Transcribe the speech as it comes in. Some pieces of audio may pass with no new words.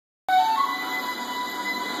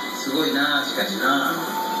すごいな、しかしな。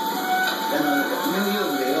ニューヨ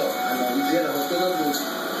ークでよ、いつやらホットドッグよ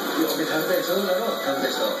く食べたりするだろう、食べ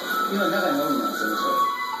た人。今中におるの、その人。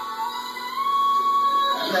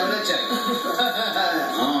なくなっちゃう。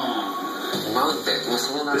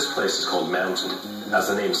This place is called Mountain. As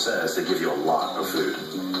the name says, they give you a lot of food.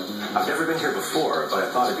 I've never been here before, but I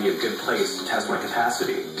thought it'd be a good place to test my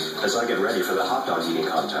capacity as I get ready for the hot dog eating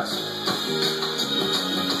contest.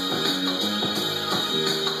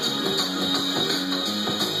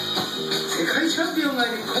 世界チャンピオンが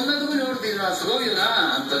こんなところにおるっていうのはすごいよ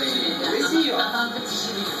な、本当に。嬉しいよ。で、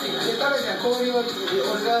彼には氷を、俺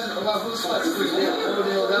がワッフルスパ作って、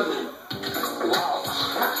氷をダブル。わお、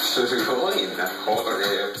すごいな、これ。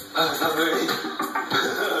あ、寒い。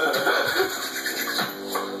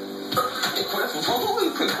これ、すごい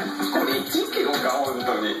くない？これ1キロか、本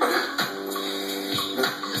当に。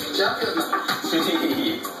チャンピオンだ。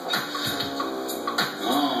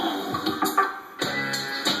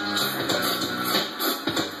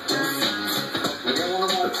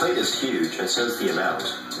The plate is huge and so is the amount,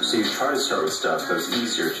 so you try to start with stuff that is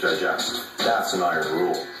easier to digest. That's an iron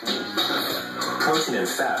rule. Protein and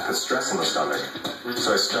fat put stress on the stomach,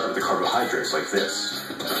 so I start with the carbohydrates like this.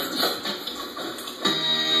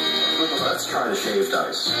 Let's try the shaved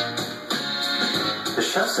ice. The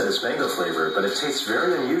chef said it's mango flavor, but it tastes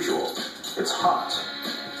very unusual. It's hot.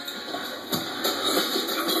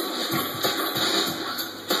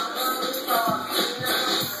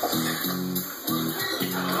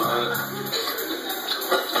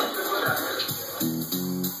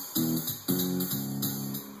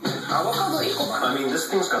 I mean, this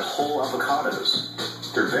thing's got whole avocados.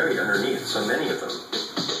 They're buried underneath, so many of them.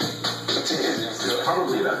 There's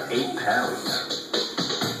probably about 8 pounds.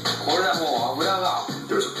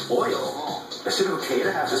 There's oil. Is it okay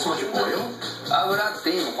to have this much oil?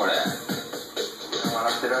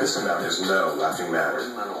 This amount is no laughing matter.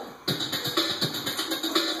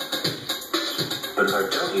 But if I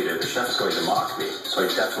don't eat it, the chef is going to mock me, so I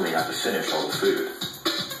definitely have to finish all the food.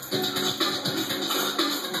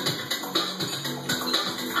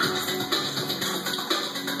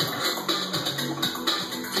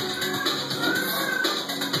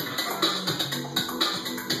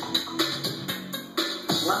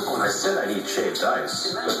 I said I'd eat shaved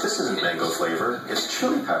ice, but this isn't mango flavor, it's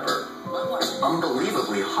chili pepper. It's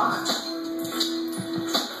unbelievably hot.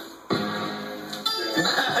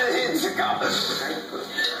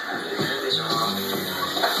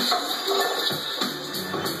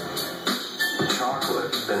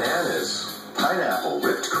 Chocolate, bananas, pineapple,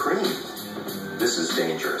 whipped cream. This is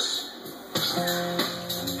dangerous.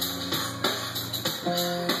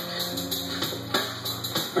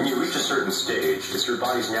 When you reach a certain stage, it's your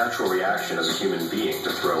body's natural reaction as a human being to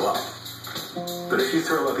throw up. But if you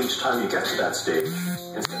throw up each time you get to that stage,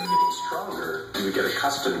 instead of getting stronger, you would get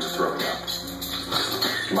accustomed to throwing up.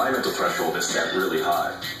 My mental threshold is set really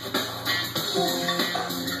high.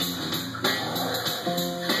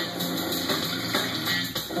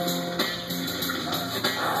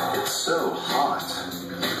 It's so hot.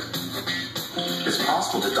 It's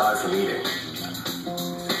possible to die from eating.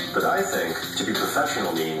 But I think to be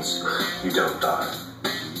professional means you don't die.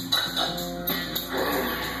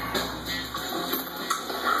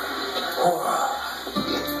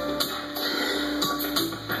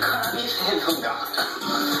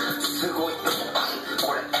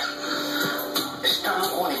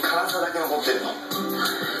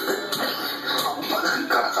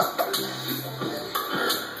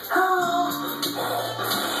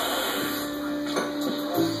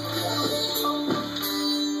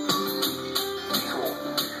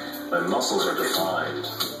 My muscles are defined.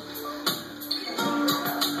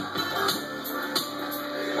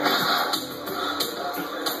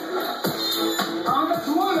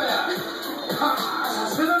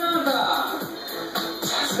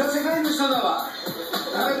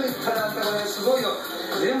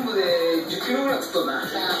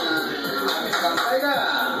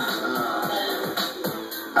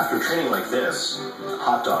 After training like this,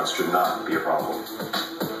 hot dogs should not be a problem.